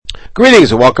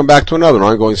Greetings and welcome back to another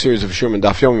ongoing series of Shurim and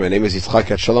Daf Yomi. My name is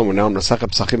Yitzchak Shalom. We're now in Masechet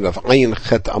Pesachim Daf Ayin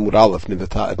Chet Amud Aleph,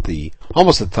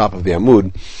 almost at the top of the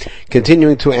Amud,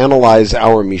 continuing to analyze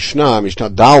our Mishnah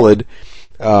Daled,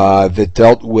 that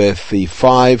dealt with the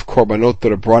 5 korbanot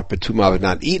that are brought betumah but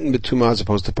not eaten betumah, as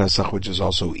opposed to Pesach, which is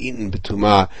also eaten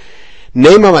betumah.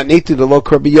 Nema matniti de lo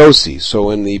Rabbi Yossi. So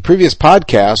in the previous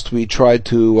podcast, we tried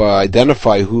to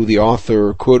identify who the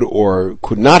author could or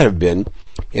could not have been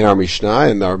in our Mishnah,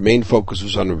 and our main focus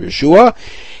was on Rabbi Yeshua.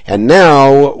 And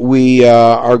now we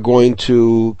are going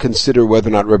to consider whether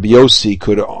or not Rabbi Yossi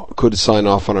could sign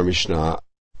off on our Mishnah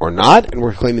or not, and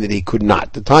we're claiming that he could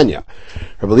not. Tanya.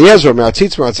 Rabbi Eliezer, Rabbi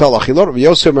Yossi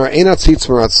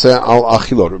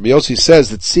says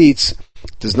that tzitz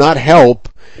does not help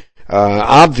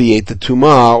obviate the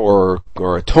tumah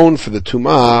or atone for the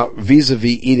tumah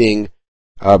vis-a-vis eating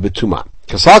betumah.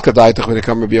 From the fact that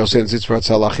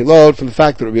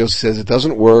Rabbi Yossi says it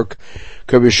doesn't work,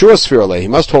 he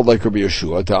must hold like Rabbi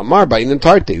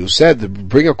Yeshua, who said to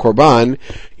bring a korban,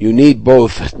 you need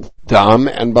both dam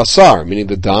and basar, meaning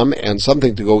the dam and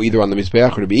something to go either on the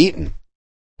mizbeach or to be eaten.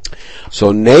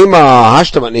 So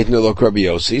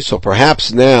so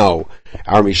perhaps now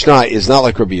our Mishnah is not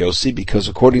like Rabbi Yossi, because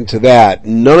according to that,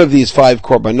 none of these 5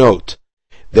 korbanot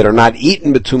that are not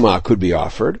eaten betumah could be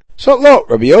offered. So,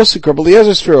 Rabbi Yossi, Rabbi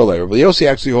Eliezer Sfirole. Rabbi Yossi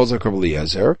actually holds like Rabbi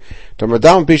Eliezer, Dam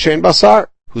Pisha and Basar,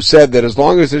 who said that as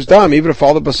long as there's dam, even if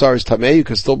all the basar is tameh, you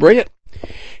can still bring it.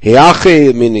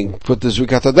 Hiachi, meaning put the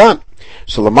zrikat dam.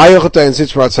 So, Lamayachata and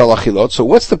Tzitz Maratzal Achilot. So,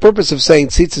 what's the purpose of saying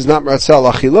Tzitz is not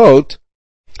Maratzal Achilot?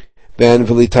 Then,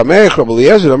 V'litamech, Rabbi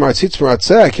Eliezer, Damar Tzitz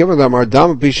Maratzeh, Kiva Damar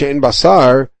Dam Pisha and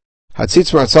Basar,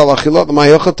 Hatzitz Maratzal Achilot,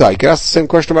 Lamayachata. You can ask the same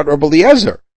question about Rabbi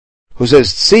Eliezer, who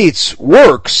says Tzitz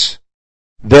works.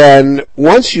 Then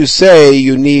once you say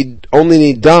you only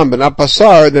need dam but not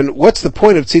basar, then what's the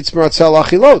point of tzitz maratzal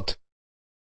achilot?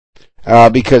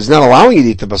 Because not allowing you to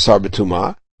eat the basar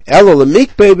betumah. Elo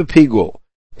lemikbei bepigul.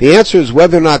 The answer is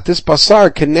whether or not this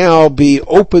basar can now be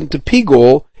open to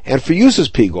pigul and for use as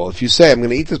pigul. If you say, I'm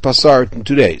going to eat this basar in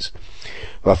 2 days.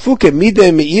 And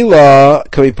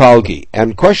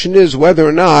the question is whether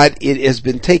or not it has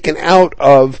been taken out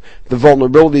of the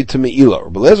vulnerability to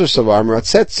me'ilah. The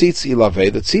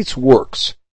tzitz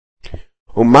works.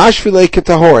 And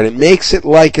it makes it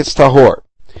like it's tahor.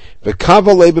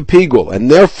 And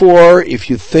therefore, if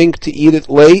you think to eat it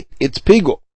late, it's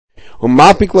pigul. And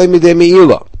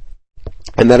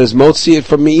that is motzi it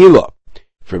from me'ilah.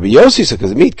 For Rabbi Yossi said,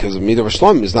 because meat of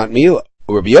Shlomo is not me'ilah.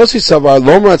 Rabbi Yossi savar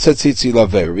lomrat said tzitz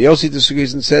ilaveh. Rabbi Yossi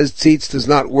disagrees and says tzitz does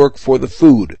not work for the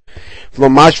food. It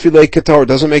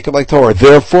doesn't make it like tahor.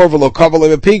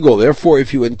 Therefore,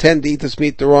 if you intend to eat this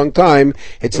meat the wrong time,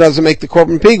 it doesn't make the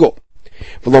korban pigul.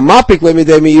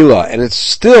 And it's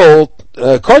still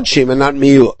kodshim and not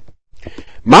me'ilah.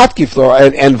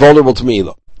 And vulnerable to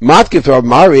me'ilah. Matkif Rav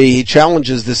Mari, he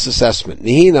challenges this assessment.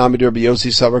 Nihina amid Rabbi Yossi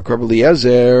Savar Rabbi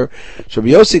Eliezer. So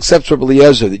Rabbi Yossi accepts Rabbi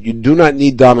Eliezer that you do not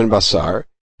need dam and basar.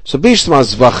 So bishma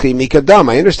zvachim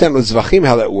ikadam. I understand with zvachim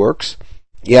how that works.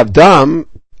 You have dam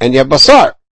and you have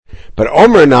basar. But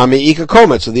omer nami ika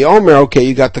kometz. So the omer, okay,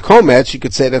 you got the kometz, you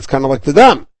could say that's kind of like the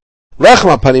dam.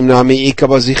 Lechem panim nami ika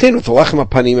bazichin. With the lechem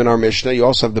panim in our Mishnah, you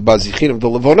also have the bazichin of the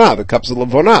levona, the cups of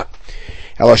levona.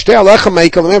 Shtei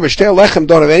alechem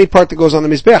don't have any part that goes on the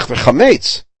mizbech.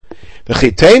 V'chametz. If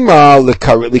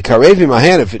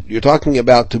you're talking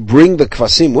about to bring the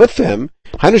kvasim with him,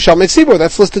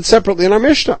 that's listed separately in our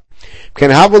Mishnah.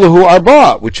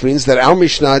 Which means that our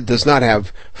Mishnah does not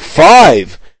have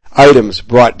 5 items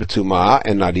brought betumah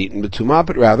and not eaten betumah,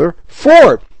 but rather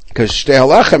 4. Because shtei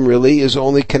alechem really is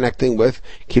only connecting with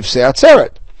kivsei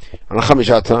atzeret.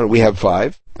 On we have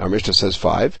 5. Our Mishnah says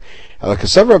 5. He says,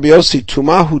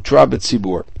 Tumah hutra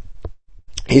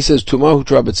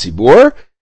b'tzibur.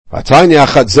 Vatanya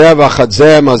chadzeh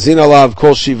v'chadzeh mazin alav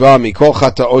kol shiva mikol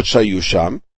chataot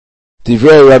shayusham.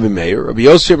 Divrei Rabbi Meir. Rabbi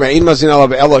Yossi ma'in mazin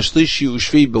alav ela shlishi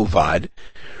ushvi bilvad.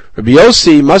 Rabbi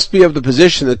Yossi must be of the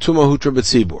position that Tumah hutra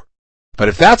b'tzibur. But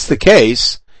if that's the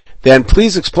case, then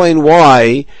please explain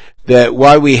why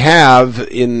we have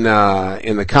in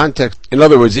the context. In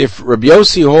other words, if Rabbi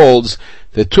Yossi holds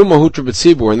the tumah hutra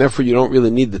b'tzibur, and therefore you don't really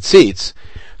need the tzitz,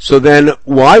 so then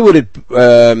why would it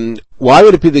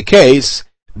be the case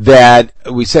that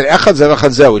we said echad zeh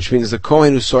v'echad zeh, which means the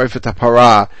kohen who sorif et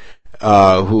hapara,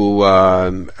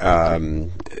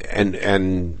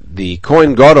 and the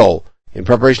kohen gadol in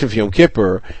preparation for Yom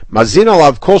Kippur, mazin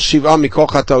alav kol shiva mikol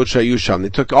chataot shayusham. They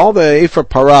took all the ephah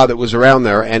parah that was around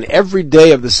there, and every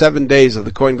day of the 7 days of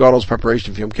the Kohen Gadol's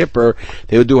preparation for Yom Kippur,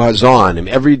 they would do hazah on him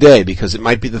every day, because it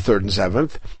might be the 3rd and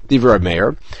 7th. Divrei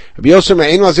Meir. Rabbi Yosef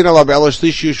me'ein mazin alav elo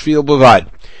shlish yushvil b'vad.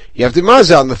 You have to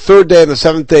mazah on the 3rd day and the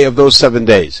 7th day of those 7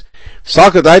 days.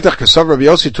 But if tumah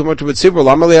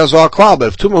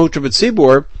hu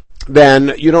b'tzibur,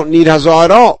 then you don't need hazah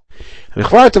at all.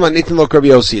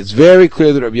 It's very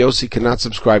clear that Rabbi Yossi cannot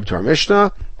subscribe to our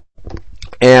Mishnah,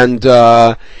 and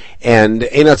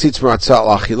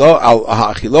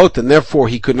therefore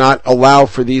he could not allow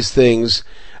for these things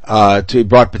to be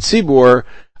brought b'tzibur,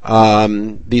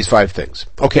 these 5 things.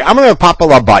 Okay, I'm going to papa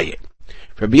labayit.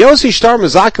 Rabbi Yossi shtar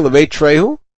mezakeh levei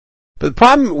trehu. But the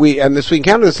problem we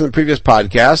encountered this in the previous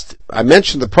podcast. I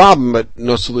mentioned the problem, but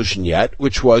no solution yet,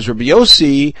 which was Rabbi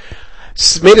Yossi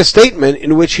made a statement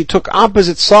in which he took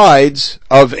opposite sides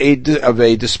of a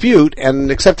dispute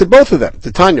and accepted both of them.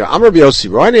 The Tanya, Amar Rabbi Yossi,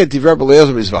 Ro'ani et divrei Rabbi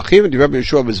Eliezer b'zvachim and divrei Rabbi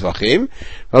Yeshua b'zvachim.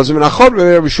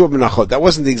 That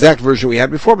wasn't the exact version we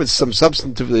had before, but some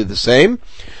substantively the same.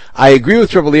 I agree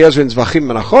with Rabbi Eliezer in zvachim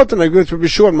menachot, and I agree with Rabbi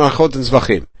Yeshua in menachot and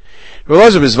zvachim. Rabbi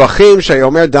Eliezer b'zvachim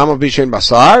shayomer dam of bishen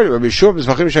basar. Rabbi Yeshua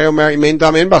b'zvachim shayomer imein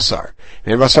dam in basar.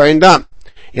 Imein basar in dam.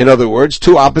 In other words,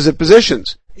 2 opposite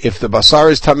positions. If the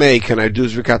basar is tamei, can I do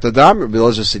zrikat adam? Rabbi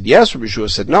Eliezer said yes, Rabbi Yeshua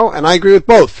said no, and I agree with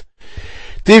both.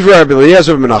 Divrei Rabbi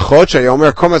Eliezer b'menachot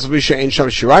shayomer kometz b'she'ein sham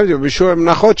shirayim. Rabbi Yeshua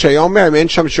b'menachot shayomer imein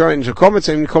sham shirayim kometz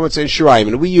and kometz and shirayim.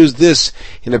 And we used this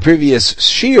in the previous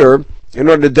shir in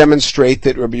order to demonstrate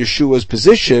that Rabbi Yeshua's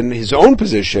position, his own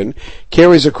position,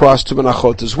 carries across to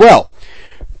menachot as well.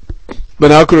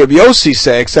 But how could Rabbi Yossi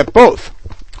say accept both?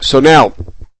 So now,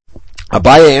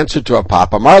 Abaye answered to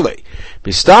Papa Marley,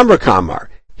 Bistamra Kamar.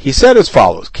 He said as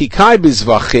follows, Kikai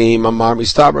bizvachim amar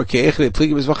mistabra ke'echli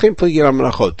pligi bizvachim pligi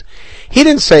menachot. He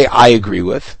didn't say I agree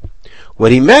with.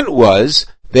 What he meant was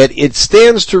that it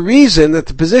stands to reason that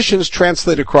the positions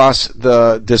translate across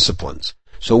the disciplines.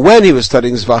 So when he was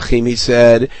studying Zvachim, he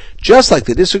said, just like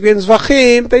they disagree in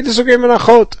Zvachim, they disagree in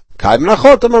Menachot. Kai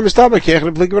Menachot amar mistabra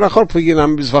ke'echli pligi menachot pligi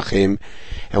bizvachim.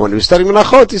 And when he was studying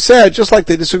Menachot, he said, just like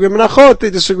they disagree in Menachot, they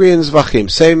disagree in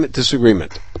Zvachim. Same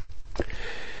disagreement.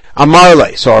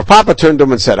 Amarle. So our Papa turned to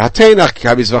him and said, Hateinach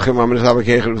kabi zvachim amar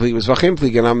kechel pligi zvachim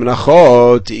pligi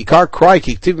menachot ikar krai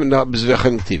kiktiv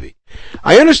zvachim ktivi.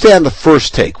 I understand the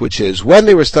first take, which is when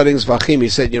they were studying Zvachim, he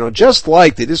said, just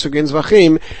like they disagree in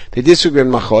Zvachim, they disagree in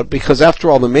Machot, because after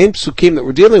all, the main psukim that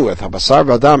we're dealing with, Habasar,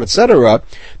 Vadam, etc.,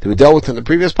 that we dealt with in the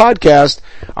previous podcast,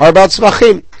 are about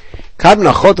Zvachim.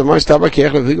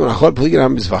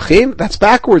 That's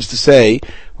backwards to say,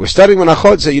 we're studying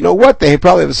Menachot, say, you know what, they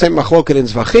probably have the same Machloket in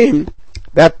Zvachim.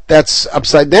 That's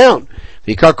upside down.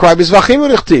 Because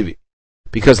the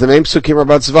main psukim are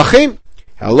about Zvachim.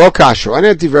 So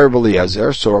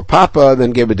our Papa then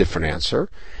gave a different answer,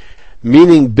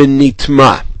 meaning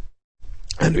benitma.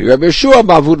 And Rabbi Yeshua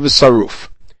bavud v'saruf.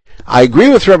 I agree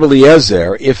with Rabbi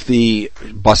Eliezer if the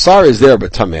basar is there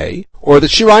but tamei, or the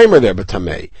shirayim are there but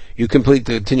tamei, you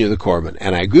continue the korban.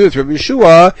 And I agree with Rabbi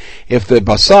Yeshua if the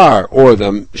basar or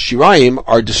the shirayim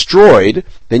are destroyed,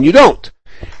 then you don't.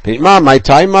 If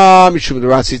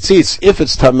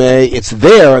it's tamei, it's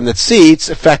there, and the tzitz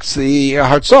affects the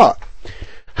hartzah.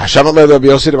 But wait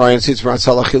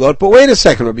a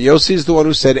second, Rabbi Yossi is the one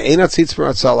who said,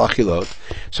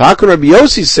 so how can Rabbi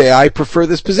Yossi say, I prefer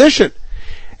this position?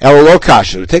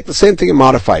 To take the same thing and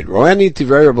modify it. I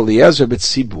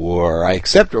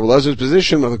accept Rabbi Eliezer's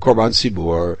position with the Korban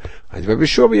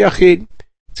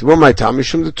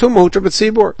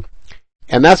Sibur.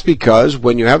 And that's because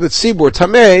when you have the Tzibur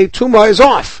Tameh, Tumah is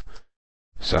off.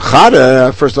 So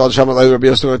first of all, we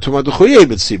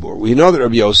know that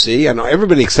Rabbi Yossi, I know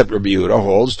everybody except Rabbi Yehuda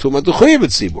holds Tumah Duchuye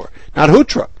B'tzibur, not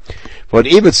Hutra. But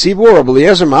Ibet Tzibur, Rabbi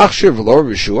Eliezer Machshir v'lo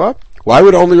Rabbi Yeshua. Why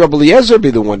would only Rabbi Eliezer be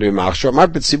the one doing Machshir? Mar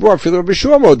B'tzibur, feel Rabbi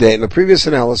Yeshua modeh. In the previous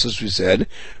analysis we said,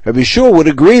 Rabbi Yeshua would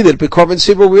agree that B'korban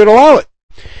Tzibur we would allow it.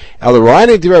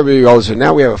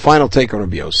 Now we have a final take on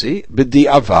Rabbi Yossi, B'di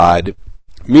Avad,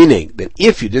 meaning that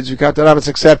if you did Zvikat Adam, it's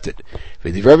accepted.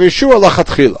 V'di Rabbi Yeshua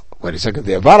lachatchila. Wait a second.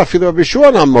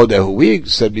 We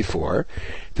said before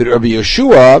that Rabbi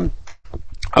Yeshua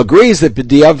agrees that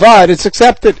b'diavad it's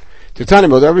accepted. The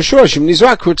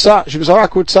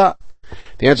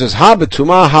answer is ha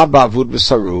b'tumah ha ba'avud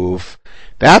v'saruf.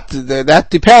 That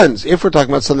depends. If we're talking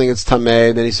about something that's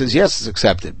tameh, then he says yes, it's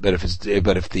accepted. But if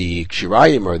the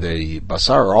kshirayim or the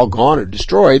basar are all gone or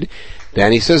destroyed,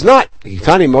 then he says not. But with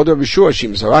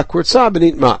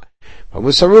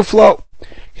saruf lo.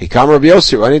 Hikam Rabbi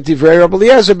Yossi, Divrei Rabbi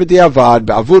Eliezer b'diavad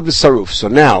ba'avud v'saruf. So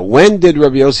now, when did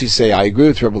Rabbi Yossi say, I agree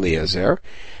with Rabbi Eliezer?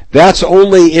 That's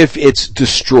only if it's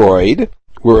destroyed,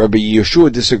 where Rabbi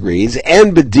Yeshua disagrees,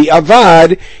 and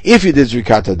b'diavad, if you did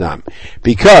Zrikat Adam.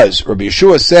 Because Rabbi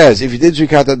Yeshua says, if you did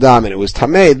Zrikat Adam and it was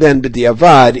Tameh, then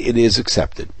b'diavad, it is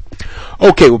accepted.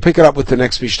 Okay, we'll pick it up with the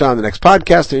next Mishnah on the next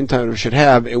podcast. In the meantime, we should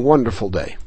have a wonderful day.